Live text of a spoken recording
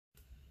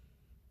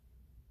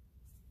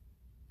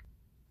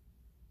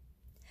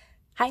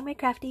Hi, my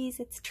crafties,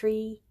 it's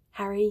Tree.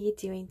 How are you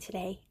doing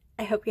today?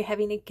 I hope you're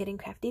having a good and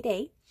crafty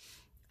day.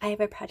 I have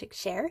a project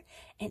share,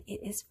 and it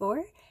is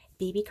for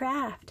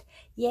Beebeecraft.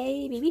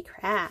 Yay,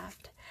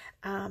 Beebeecraft!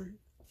 I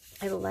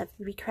love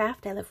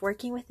Beebeecraft. I love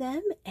working with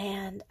them,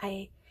 and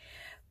I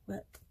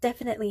will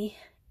definitely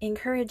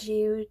encourage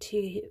you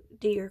to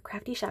do your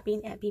crafty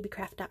shopping at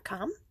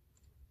beebeecraft.com.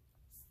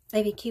 I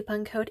have a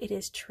coupon code. It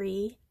is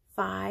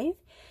TREE5.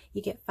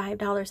 You get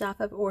 $5 off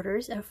of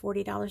orders of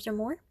 $40 or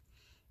more.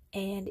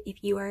 And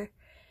if you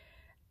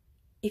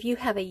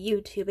have a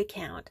YouTube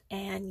account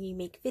and you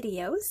make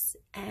videos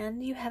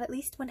and you have at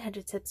least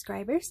 100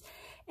 subscribers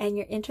and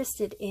you're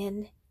interested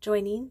in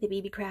joining the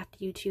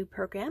Beebeecraft YouTube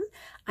program,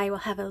 I will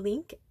have a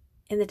link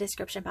in the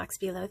description box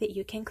below that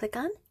you can click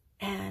on,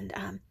 and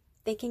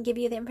they can give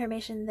you the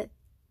information that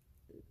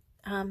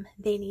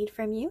they need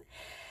from you.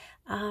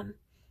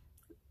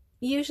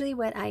 Usually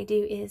what I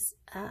do is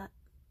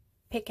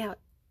pick out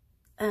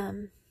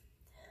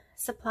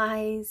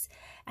supplies,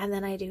 and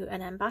then I do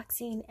an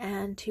unboxing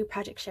and 2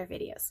 project share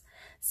videos.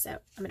 So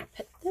I'm going to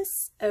put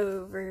this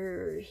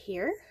over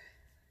here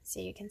so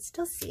you can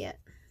still see it,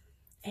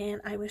 and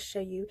I will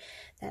show you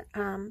that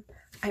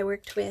I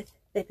worked with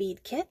the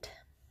bead kit,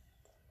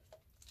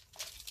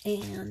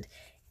 and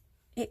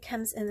it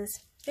comes in this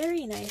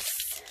very nice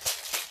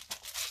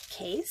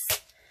case,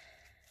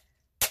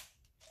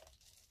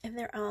 and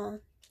they're all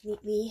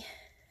neatly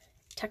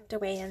tucked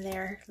away in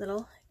their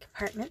little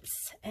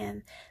compartments,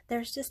 and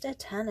there's just a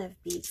ton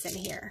of beads in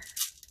here,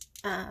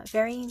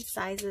 varying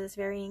sizes,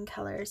 varying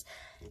colors.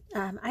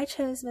 I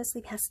chose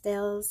mostly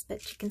pastels,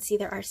 but you can see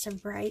there are some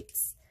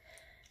brights,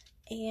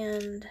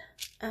 and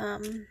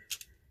then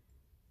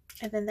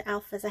the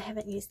alphas. I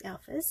haven't used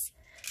alphas,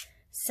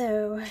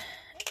 so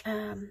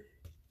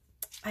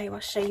I will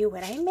show you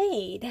what I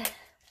made,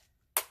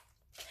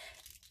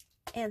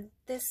 and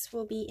this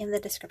will be in the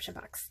description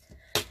box,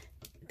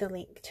 the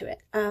link to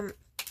it.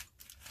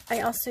 I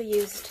also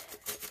used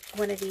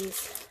one of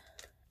these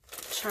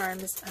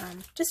charms,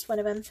 just one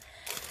of them,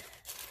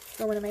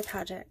 for one of my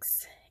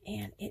projects,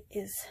 and it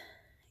is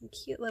a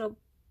cute little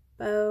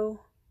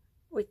bow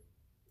with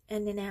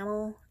an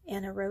enamel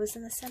and a rose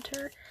in the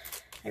center.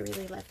 I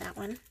really love that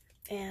one,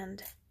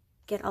 and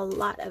get a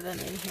lot of them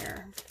in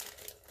here.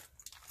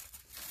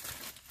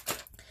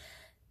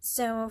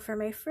 So for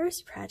my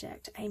first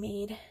project, I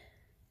made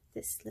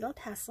this little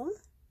tassel.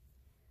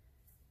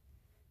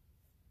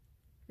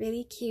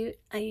 Really cute.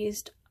 I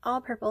used all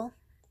purple,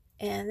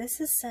 and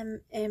this is some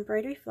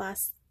embroidery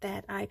floss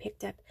that I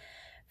picked up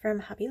from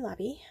Hobby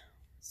Lobby,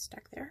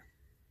 stuck there,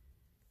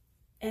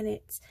 and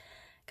it's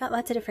got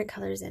lots of different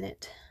colors in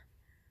it.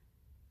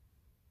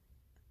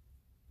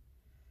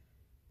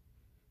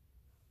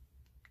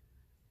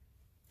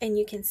 And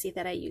you can see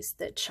that I used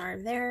the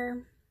charm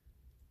there,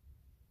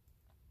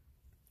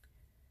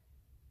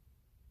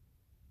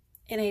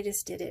 and I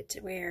just did it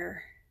to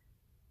where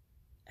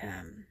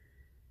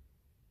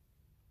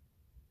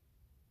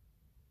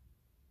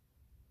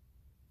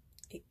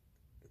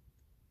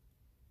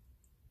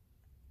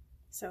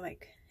so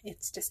like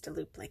it's just a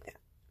loop like that.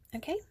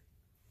 Okay,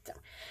 so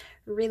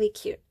really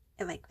cute.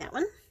 I like that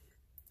one.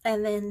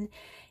 And then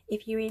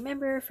if you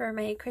remember, for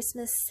my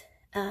Christmas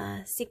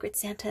Secret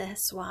Santa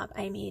swab,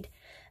 I made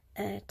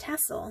a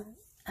tassel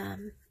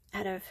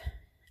out of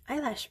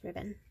eyelash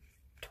ribbon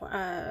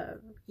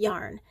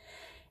yarn,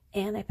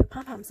 and I put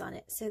pom-poms on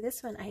it. So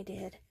this one I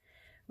did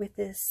with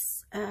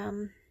this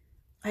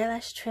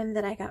eyelash trim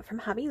that I got from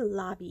Hobby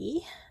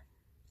Lobby.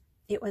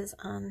 It was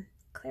on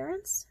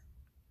clearance,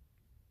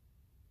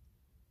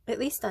 at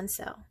least on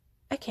sale.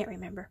 I can't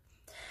remember.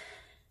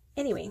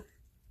 Anyway,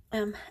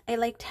 I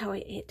liked how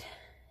it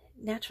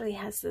naturally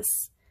has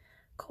this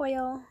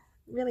coil,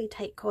 really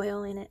tight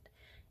coil in it,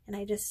 and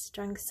I just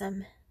strung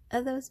some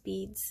of those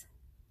beads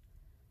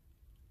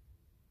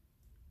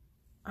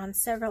on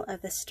several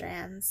of the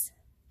strands,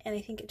 and I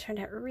think it turned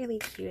out really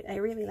cute. I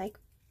really like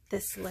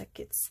this look.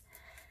 It's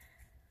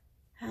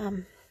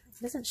it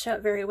doesn't show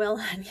it very well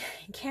on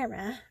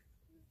camera,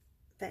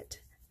 but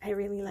I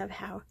really love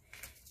how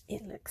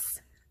it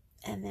looks.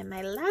 And then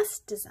my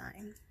last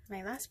design,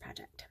 my last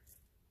project,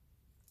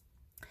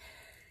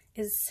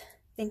 is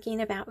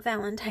thinking about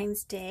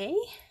Valentine's Day.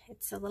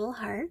 It's a little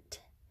heart,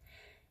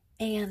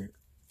 and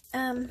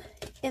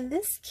in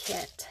this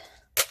kit,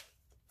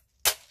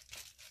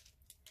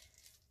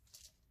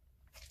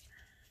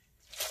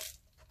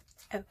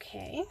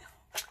 okay,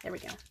 there we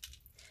go.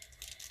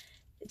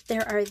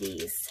 There are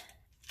these,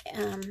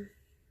 and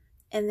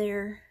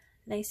they're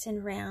nice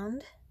and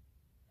round.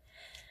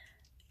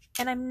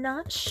 And I'm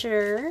not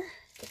sure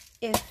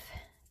if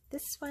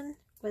this one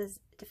was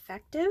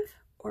defective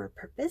or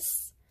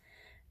purpose,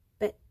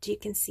 but you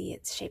can see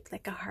it's shaped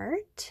like a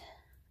heart.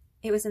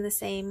 It was in the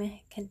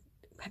same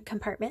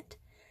compartment,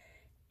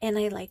 and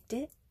I liked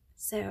it,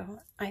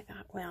 so I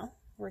thought, well,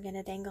 we're going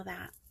to dangle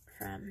that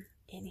from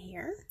in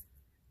here.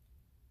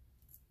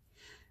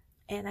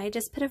 And I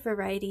just put a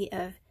variety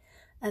of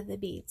the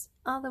beads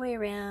all the way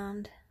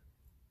around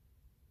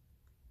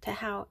to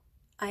how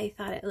I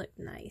thought it looked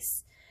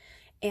nice.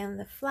 And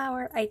the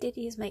flower, I did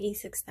use my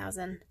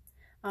E6000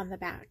 on the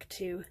back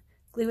to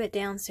glue it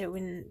down so it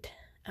wouldn't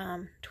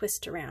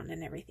twist around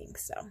and everything.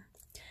 So,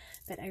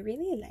 but I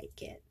really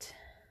like it.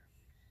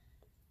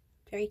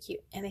 Very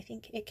cute. And I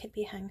think it could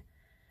be hung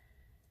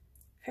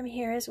from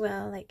here as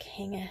well, like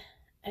hang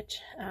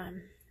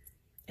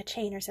a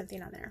chain or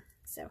something on there.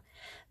 So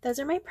those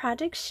are my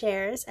project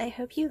shares. I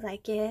hope you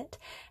like it.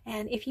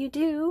 And if you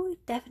do,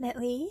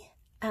 definitely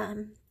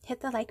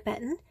hit the like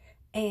button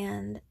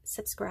and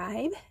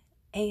subscribe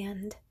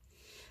and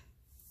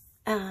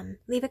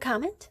leave a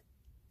comment.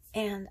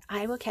 And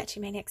I will catch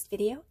you in my next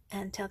video.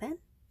 Until then,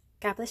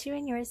 God bless you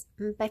and yours.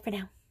 Bye for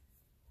now.